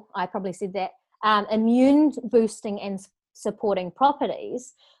 antiviral, I probably said that, immune boosting and supporting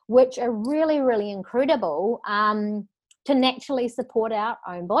properties, which are really, really incredible to naturally support our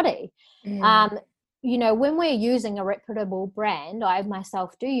own body. When we're using a reputable brand, I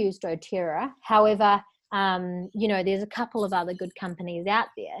myself do use doTERRA. However, there's a couple of other good companies out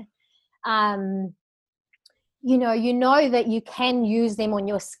there. You know that you can use them on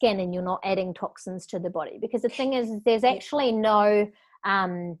your skin and you're not adding toxins to the body, because the thing is, there's actually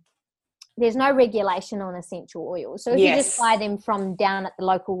there's no regulation on essential oils. So if you just buy them from down at the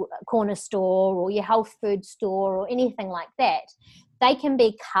local corner store or your health food store or anything like that, they can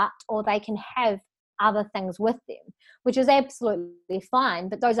be cut or they can have other things with them, which is absolutely fine.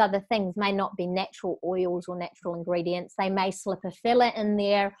 But those other things may not be natural oils or natural ingredients. They may slip a filler in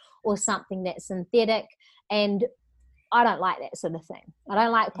there or something that's synthetic. And I don't like that sort of thing. I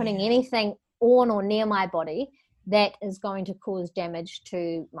don't like putting anything on or near my body that is going to cause damage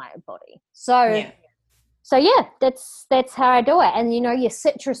to my body. So that's how I do it. And your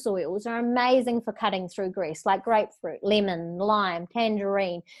citrus oils are amazing for cutting through grease, like grapefruit, lemon, lime,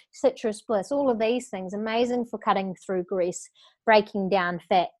 tangerine, citrus bliss, all of these things, amazing for cutting through grease, breaking down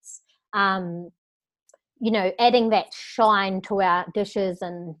fats, adding that shine to our dishes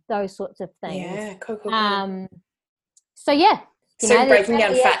and those sorts of things. Yeah, cool. So breaking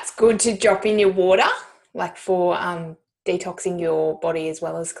down fat's good to drop in your water, like for detoxing your body as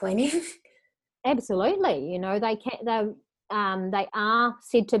well as cleaning. Absolutely. They can. they are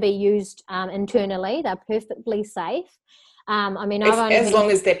said to be used internally. They're perfectly safe. I mean, I've only As been...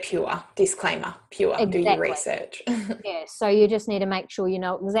 long as they're pure, disclaimer, pure, do your Exactly. research. Yeah, so you just need to make sure you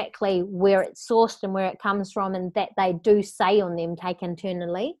know exactly where it's sourced and where it comes from, and that they do say on them take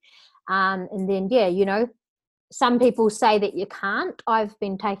internally. And then, yeah, you know, some people say that you can't. I've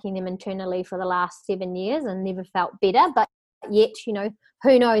been taking them internally for the last 7 years and never felt better, but yet, you know,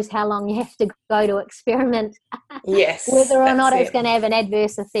 who knows how long you have to go to experiment Yes, whether or that's not it's it. going to have an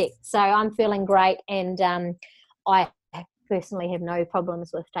adverse effect. So I'm feeling great, and I personally have no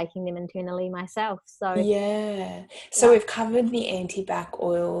problems with taking them internally myself. So Yeah. So yeah. we've covered the antibac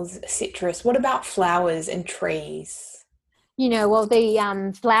oils, citrus. What about flowers and trees? You know, well,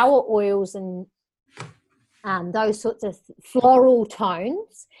 the flower oils and those sorts of floral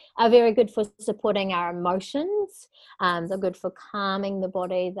tones are very good for supporting our emotions. They're good for calming the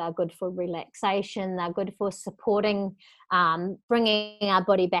body. They're good for relaxation. They're good for supporting, bringing our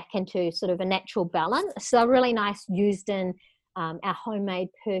body back into sort of a natural balance. So they're really nice used in our homemade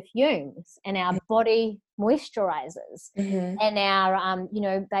perfumes and our body moisturizers Mm-hmm. and our, you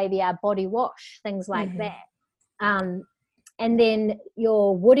know, maybe our body wash, things like Mm-hmm. that. Um, and then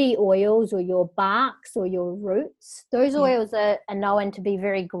your woody oils or your barks or your roots, those Yeah. oils are known to be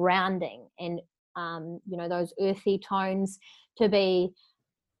very grounding, and you know, those earthy tones to be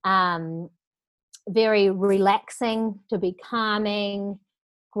very relaxing, to be calming,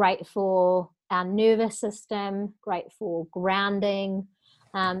 great for our nervous system, great for grounding.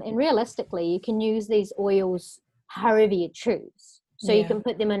 And realistically, you can use these oils however you choose. So you Yeah. can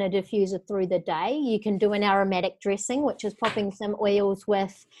put them in a diffuser through the day. You can do an aromatic dressing, which is popping some oils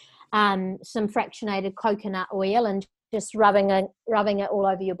with some fractionated coconut oil and just rubbing it all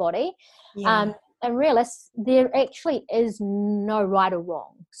over your body. Yeah. And there actually is no right or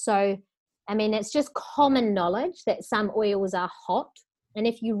wrong. So I mean, it's just common knowledge that some oils are hot. And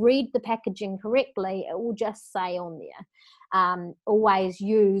if you read the packaging correctly, it will just say on there, always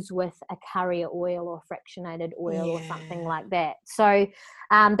use with a carrier oil or fractionated oil or something Yeah. like that. So,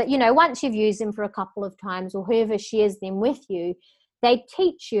 but you know, once you've used them for a couple of times, or whoever shares them with you, they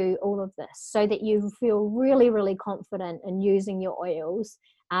teach you all of this so that you feel really, really confident in using your oils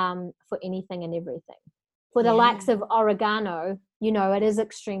for anything and everything. For the Yeah. likes of oregano, you know, it is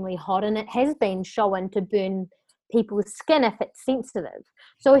extremely hot, and it has been shown to burn people's skin if it's sensitive.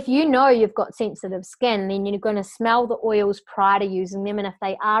 So if you know you've got sensitive skin, then you're going to smell the oils prior to using them. And if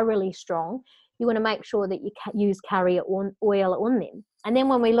they are really strong, you want to make sure that you use carrier oil on them. And then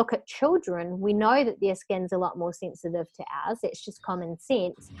when we look at children, we know that their skin's a lot more sensitive to ours. It's just common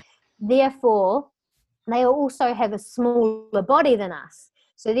sense. Therefore, they also have a smaller body than us.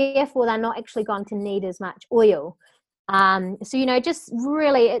 So therefore, they're not actually going to need as much oil. So, you know, just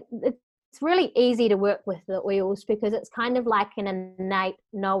really, it's really easy to work with the oils because it's kind of like an innate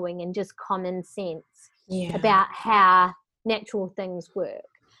knowing and just common sense Yeah. about how natural things work.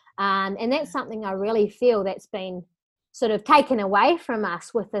 And that's something I really feel that's been sort of taken away from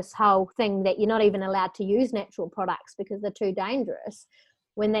us with this whole thing that you're not even allowed to use natural products because they're too dangerous,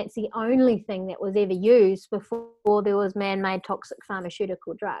 when that's the only thing that was ever used before there was man-made toxic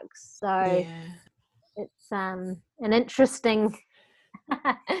pharmaceutical drugs. So Yeah. it's an interesting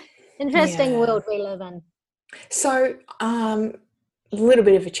interesting Yeah. world we live in. So, a little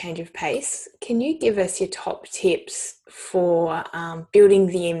bit of a change of pace. Can you give us your top tips for building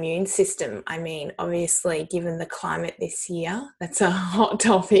the immune system? I mean, obviously, given the climate this year, that's a hot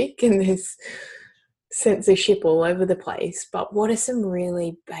topic and there's censorship all over the place. But what are some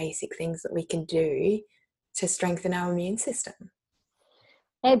really basic things that we can do to strengthen our immune system?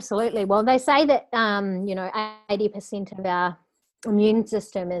 Absolutely. Well, they say that you know, 80% of our immune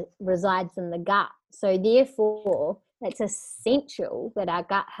system resides in the gut. So therefore, it's essential that our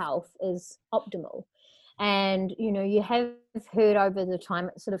gut health is optimal. And you know, you have heard over the time,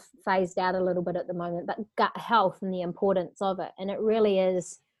 it's sort of phased out a little bit at the moment, but gut health and the importance of it, and it really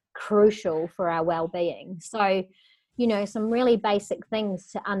is crucial for our well-being. So you know, some really basic things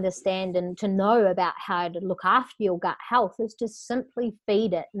to understand and to know about how to look after your gut health is just simply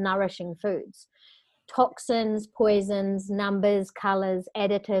feed it nourishing foods. Toxins, poisons, numbers, colors,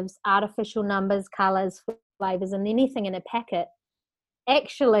 additives, artificial numbers, colors, flavors, and anything in a packet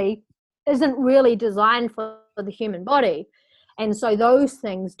actually isn't really designed for the human body. And so those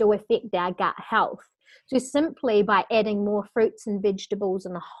things do affect our gut health. So simply by adding more fruits and vegetables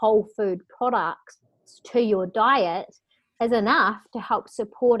and whole food products to your diet is enough to help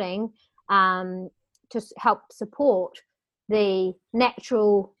support the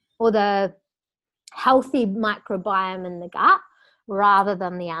natural or the healthy microbiome in the gut rather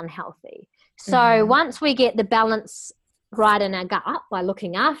than the unhealthy. So Mm-hmm. once we get the balance right in our gut by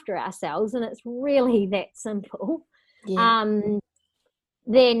looking after ourselves, and it's really that simple, Yeah.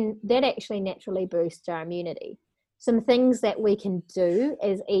 then that actually naturally boosts our immunity. Some things that we can do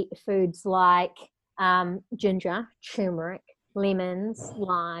is eat foods like ginger, turmeric, lemons,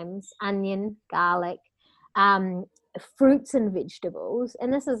 limes, onion, garlic, um, fruits and vegetables.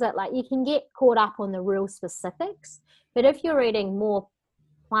 And this is it, like you can get caught up on the real specifics, but if you're eating more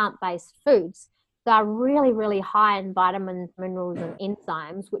plant-based foods, they're really, really high in vitamins, minerals, and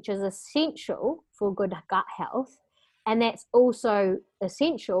enzymes, which is essential for good gut health. And that's also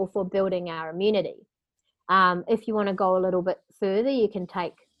essential for building our immunity. If you want to go a little bit further, you can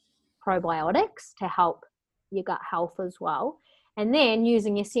take probiotics to help your gut health as well. And then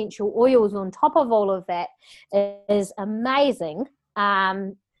using essential oils on top of all of that is amazing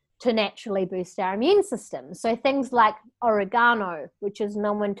to naturally boost our immune system. So things like oregano, which is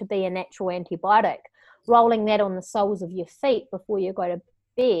known to be a natural antibiotic, rolling that on the soles of your feet before you go to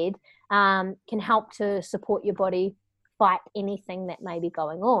bed can help to support your body fight anything that may be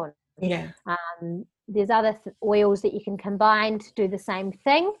going on. Yeah. There's other oils that you can combine to do the same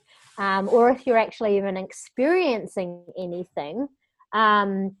thing. Or if you're actually even experiencing anything,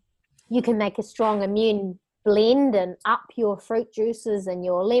 you can make a strong immune blend and up your fruit juices and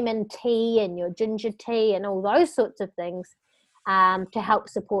your lemon tea and your ginger tea and all those sorts of things to help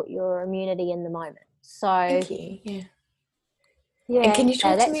support your immunity in the moment. So, Thank you. Yeah. yeah. And can you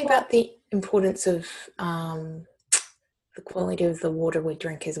talk to me That's about the importance of the quality of the water we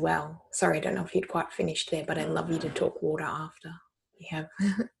drink as well? Sorry, I don't know if you'd quite finished there, but I'd love you to talk water after you have.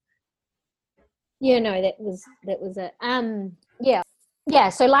 Yeah, no, that was it. Yeah.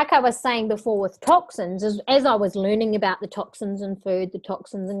 So like I was saying before with toxins, as I was learning about the toxins in food, the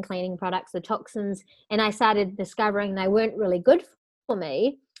toxins in cleaning products, the toxins, and I started discovering they weren't really good for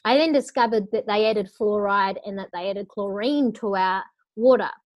me, I then discovered that they added fluoride and that they added chlorine to our water.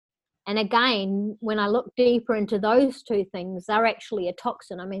 And again, when I look deeper into those two things, they're actually a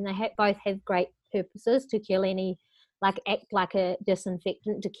toxin. I mean, they both have great purposes to kill any, like act like a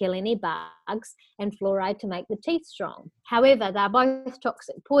disinfectant to kill any bugs, and fluoride to make the teeth strong. However, they're both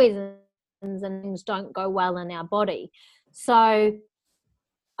toxic poisons and things don't go well in our body. So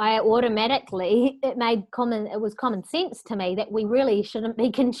I automatically, it was common sense to me that we really shouldn't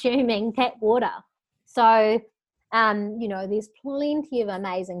be consuming tap water. So there's plenty of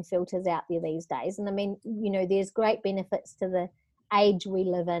amazing filters out there these days. And I mean, there's great benefits to the age we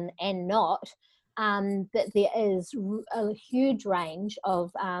live in and not. But there is a huge range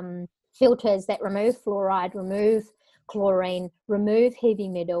of filters that remove fluoride, remove chlorine, remove heavy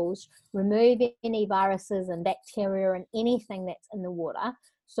metals, remove any viruses and bacteria and anything that's in the water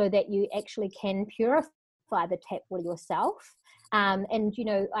so that you actually can purify the tap water yourself. And,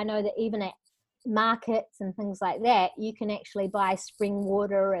 I know that even at markets and things like that, you can actually buy spring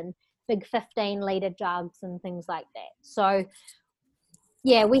water and big 15-litre jugs and things like that. So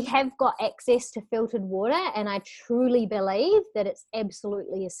yeah, we have got access to filtered water, and I truly believe that it's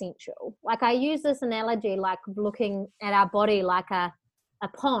absolutely essential. Like I use this analogy like looking at our body like a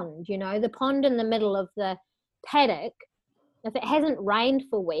pond, the pond in the middle of the paddock. If it hasn't rained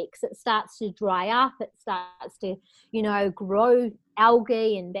for weeks, it starts to dry up, it starts to, grow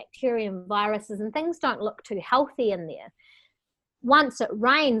algae and bacteria and viruses, and things don't look too healthy in there. Once it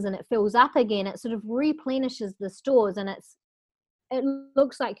rains and it fills up again, it sort of replenishes the stores, and it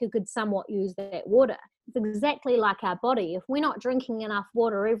looks like you could somewhat use that water. It's exactly like our body. If we're not drinking enough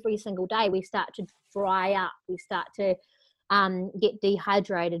water every single day, we start to dry up, we start to get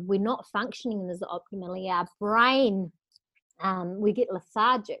dehydrated, we're not functioning as optimally, our brain, we get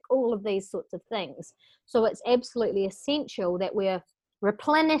lethargic, all of these sorts of things. So it's absolutely essential that we're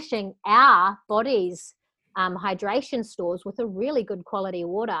replenishing our body's hydration stores with a really good quality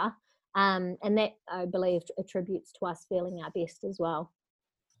water. And that, I believe, attributes to us feeling our best as well.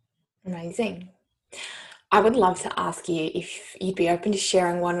 Amazing. I would love to ask you if you'd be open to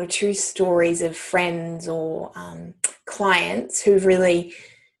sharing one or two stories of friends or clients who've really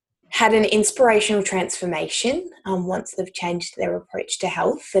had an inspirational transformation once they've changed their approach to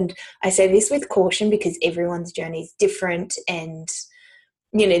health. And I say this with caution because everyone's journey is different, and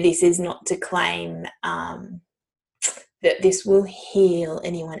this is not to claim that this will heal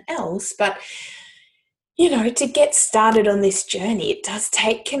anyone else, but to get started on this journey, it does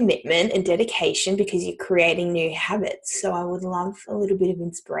take commitment and dedication because you're creating new habits. So I would love a little bit of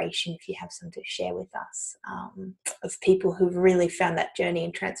inspiration if you have some to share with us of people who've really found that journey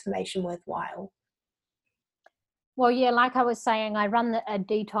and transformation worthwhile. Well, yeah, like I was saying, I run a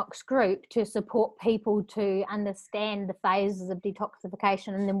detox group to support people to understand the phases of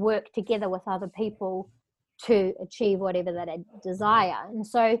detoxification and then work together with other people to achieve whatever that they desire. And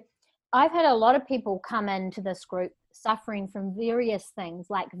so I've had a lot of people come into this group suffering from various things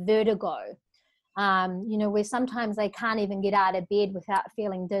like vertigo, where sometimes they can't even get out of bed without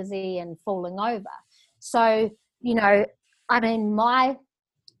feeling dizzy and falling over. So, I mean, my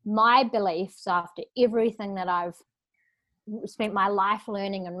beliefs after everything that I've spent my life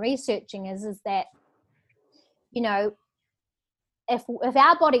learning and researching is that, if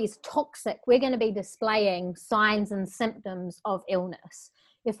our body is toxic, we're going to be displaying signs and symptoms of illness.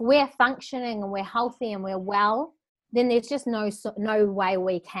 If we're functioning and we're healthy and we're well, then there's just no way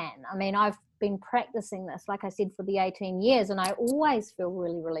we can. I mean, I've been practicing this, like I said, for the 18 years, and I always feel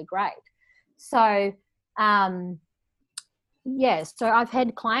really, really great. So, so I've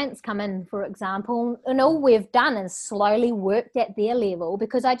had clients come in, for example, and all we've done is slowly worked at their level,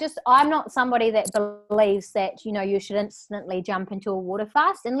 because I'm not somebody that believes that, you should instantly jump into a water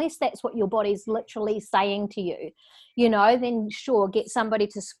fast unless that's what your body's literally saying to you, then sure, get somebody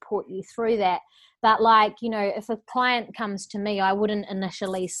to support you through that. But if a client comes to me, I wouldn't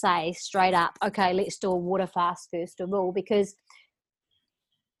initially say straight up, okay, let's do a water fast first of all, because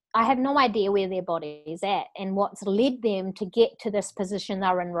I have no idea where their body is at and what's led them to get to this position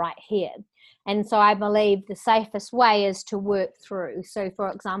they're in right here. And so I believe the safest way is to work through. So,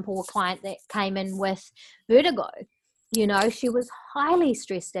 for example, a client that came in with vertigo, she was highly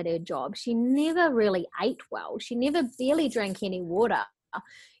stressed at her job. She never really ate well. She never barely drank any water.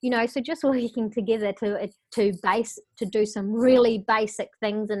 So just working together to do some really basic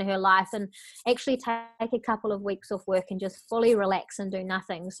things in her life and actually take a couple of weeks off work and just fully relax and do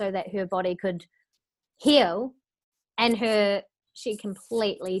nothing so that her body could heal, and she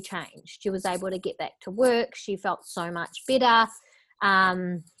completely changed. She was able to get back to work. She felt so much better.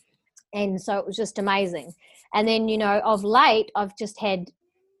 And so it was just amazing. And then, of late, I've just had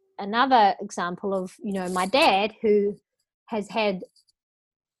another example of, my dad, who has had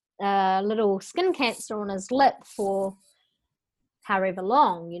little skin cancer on his lip for however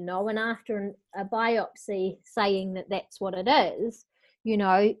long, and after a biopsy saying that that's what it is,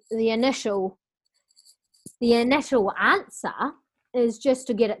 the initial answer is just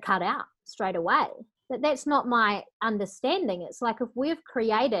to get it cut out straight away. But that's not my understanding. It's like, if we've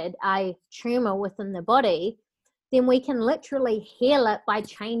created a tumor within the body, then we can literally heal it by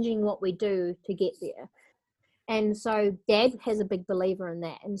changing what we do to get there. And so Dad has a big believer in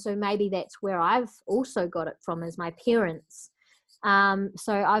that. And so maybe that's where I've also got it from, as my parents.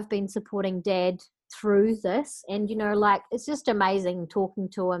 So I've been supporting Dad through this. And, it's just amazing talking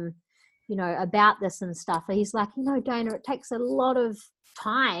to him, about this and stuff. He's like, Dana, it takes a lot of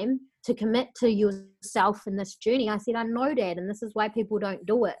time to commit to yourself in this journey. I said, I know, Dad, and this is why people don't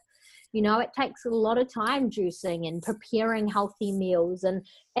do it. It takes a lot of time juicing and preparing healthy meals and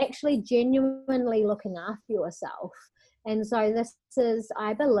actually genuinely looking after yourself. And so this is,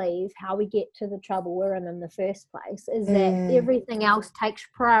 I believe, how we get to the trouble we're in the first place, is that everything else takes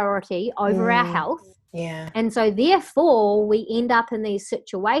priority over our health. Yeah. And so therefore we end up in these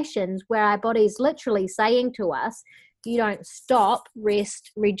situations where our body's literally saying to us, you don't stop,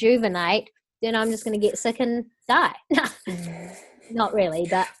 rest, rejuvenate, then I'm just going to get sick and die. Not really,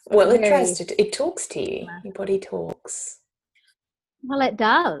 but it talks to you. Your body talks. Well, it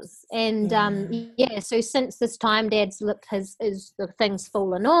does. And so since this time, Dad's lip the thing's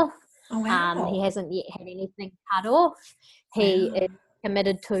fallen off. Oh, wow. He hasn't yet had anything cut off. He is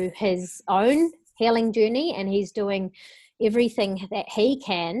committed to his own healing journey, and he's doing everything that he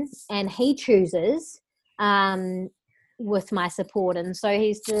can and he chooses with my support. And so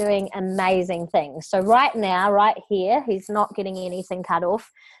he's doing amazing things. So right now, right here, he's not getting anything cut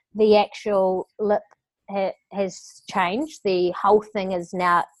off. The actual lip has changed. The whole thing is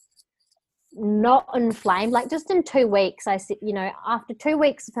now not inflamed. Like, just in 2 weeks, I said, after 2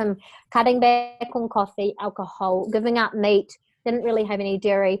 weeks of him cutting back on coffee, alcohol, giving up meat, didn't really have any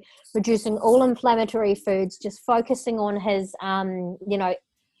dairy, reducing all inflammatory foods, just focusing on his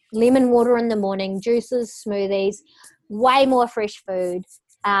lemon water in the morning, juices, smoothies, way more fresh food.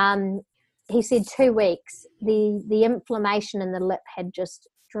 He said 2 weeks, the inflammation in the lip had just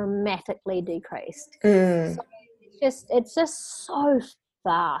dramatically decreased. So it's just so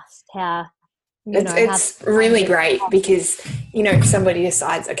fast how it's really great, because if somebody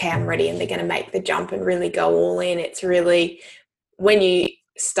decides, okay, I'm ready, and they're going to make the jump and really go all in, it's really, when you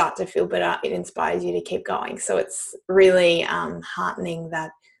start to feel better, it inspires you to keep going. So it's really heartening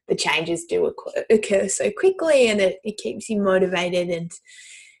that the changes do occur so quickly, and it keeps you motivated, and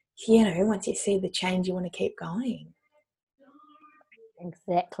once you see the change, you want to keep going.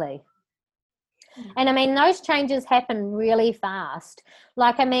 Exactly. And I mean, those changes happen really fast.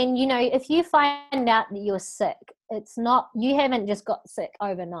 Like, I mean, you know, if you find out that you're sick, it's not, you haven't just got sick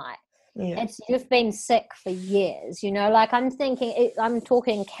overnight. Yeah. It's you've been sick for years, you know, like I'm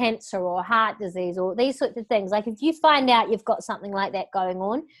talking cancer or heart disease or these sorts of things. Like if you find out you've got something like that going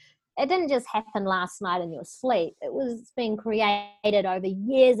on, it didn't just happen last night in your sleep. It was being created over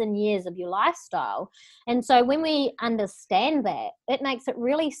years and years of your lifestyle. And so when we understand that, it makes it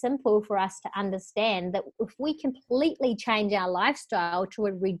really simple for us to understand that if we completely change our lifestyle to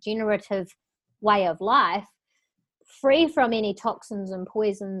a regenerative way of life, free from any toxins and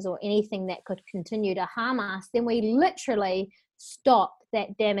poisons or anything that could continue to harm us, then we literally stop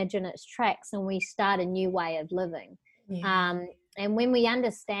that damage in its tracks and we start a new way of living. Yeah. And when we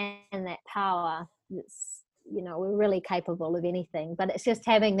understand that power, it's, you know, we're really capable of anything, but it's just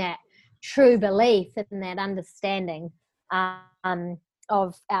having that true belief and that understanding of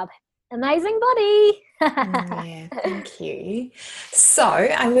our amazing body. Yeah, thank you. So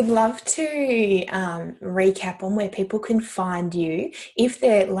I would love to recap on where people can find you. If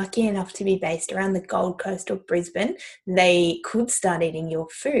they're lucky enough to be based around the Gold Coast or Brisbane, they could start eating your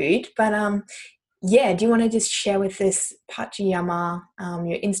food. But yeah, do you want to just share with us Pachiyama,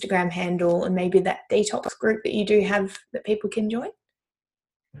 your Instagram handle, and maybe that detox group that you do have that people can join?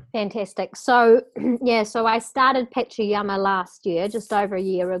 Fantastic. So, yeah, so I started Pachiyama last year, just over a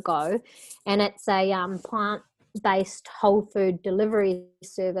year ago, and it's a plant-based whole food delivery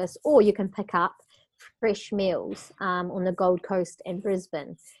service, or you can pick up fresh meals on the Gold Coast and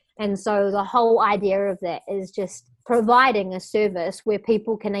Brisbane. And so the whole idea of that is just providing a service where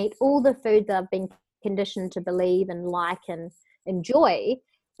people can eat all the food they've been conditioned to believe and like and enjoy,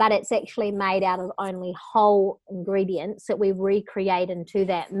 but it's actually made out of only whole ingredients that we recreate into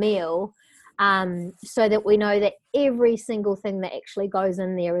that meal, so that we know that every single thing that actually goes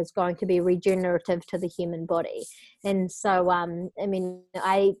in there is going to be regenerative to the human body. And so, I mean,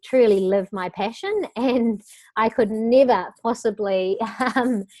 I truly live my passion, and I could never possibly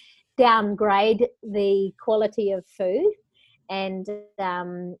downgrade the quality of food. And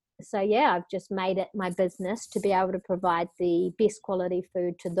so, yeah, I've just made it my business to be able to provide the best quality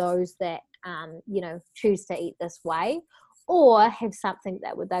food to those that, you know, choose to eat this way or have something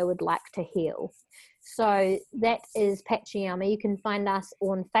that they would like to heal. So that is Pachiyama. You can find us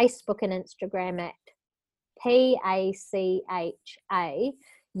on Facebook and Instagram at PACHA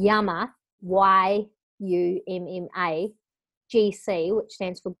Yama, YUMMA GC, which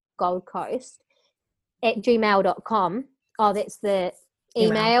stands for Gold Coast, at gmail.com. Oh, that's the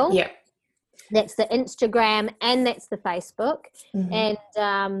email. Yeah. That's the Instagram, and that's the Facebook. Mm-hmm.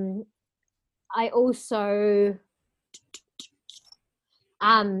 And I also,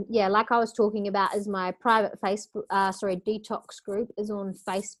 yeah, like I was talking about, is my private Facebook, detox group is on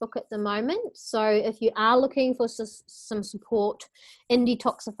Facebook at the moment. So if you are looking for some support in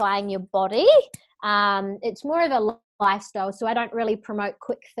detoxifying your body, it's more of a lifestyle. So I don't really promote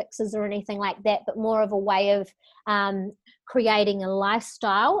quick fixes or anything like that, but more of a way of creating a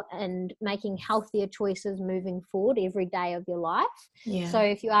lifestyle and making healthier choices moving forward every day of your life. Yeah. So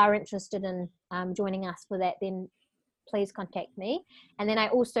if you are interested in joining us for that, then please contact me. And then I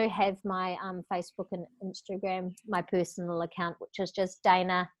also have my Facebook and Instagram, my personal account, which is just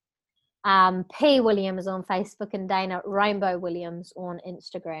Dana P. Williams on Facebook and Dana Rainbow Williams on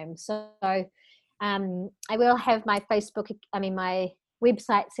Instagram. So I will have my my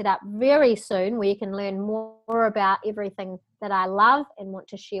website set up very soon, where you can learn more about everything that I love and want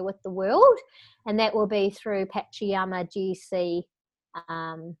to share with the world. And that will be through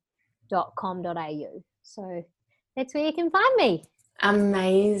pachiyamagc.com.au. So that's where you can find me.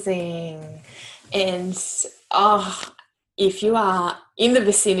 Amazing. And if you are in the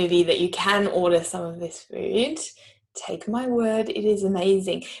vicinity that you can order some of this food, take my word, it is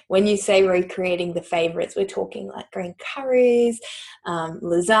amazing. When you say recreating the favorites, we're talking like green curries,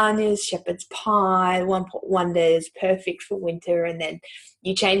 lasagnas, shepherd's pie, one pot wonders, perfect for winter. And then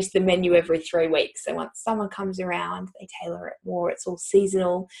you change the menu every 3 weeks. So once summer comes around, they tailor it more. It's all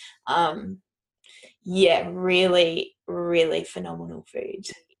seasonal. Yeah, really, really phenomenal food.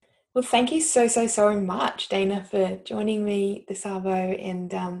 Well, thank you so much, Dana, for joining me this Arvo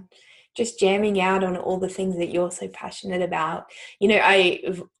and just jamming out on all the things that you're so passionate about. You know,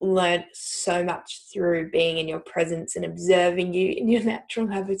 I've learned so much through being in your presence and observing you in your natural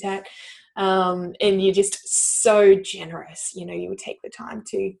habitat. And you're just so generous. You know, you would take the time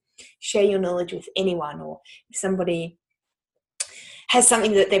to share your knowledge with anyone, or if somebody has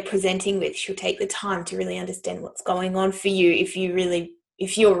something that they're presenting with, she'll take the time to really understand what's going on for you. If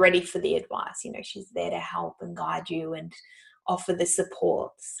you're ready for the advice, you know, she's there to help and guide you and offer the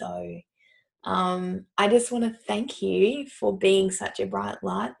support. So I just want to thank you for being such a bright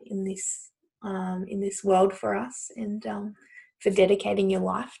light in this world for us, and for dedicating your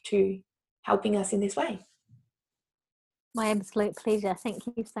life to helping us in this way. My absolute pleasure. Thank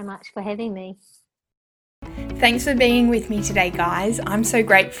you so much for having me. Thanks for being with me today, guys. I'm so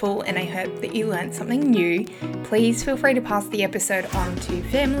grateful, and I hope that you learned something new. Please feel free to pass the episode on to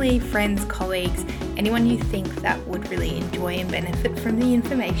family, friends, colleagues, anyone you think that would really enjoy and benefit from the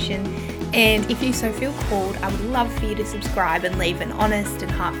information. And if you so feel called, I would love for you to subscribe and leave an honest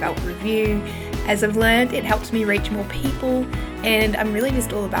and heartfelt review. As I've learned, it helps me reach more people, and I'm really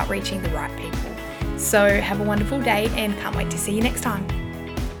just all about reaching the right people. So have a wonderful day, and can't wait to see you next time.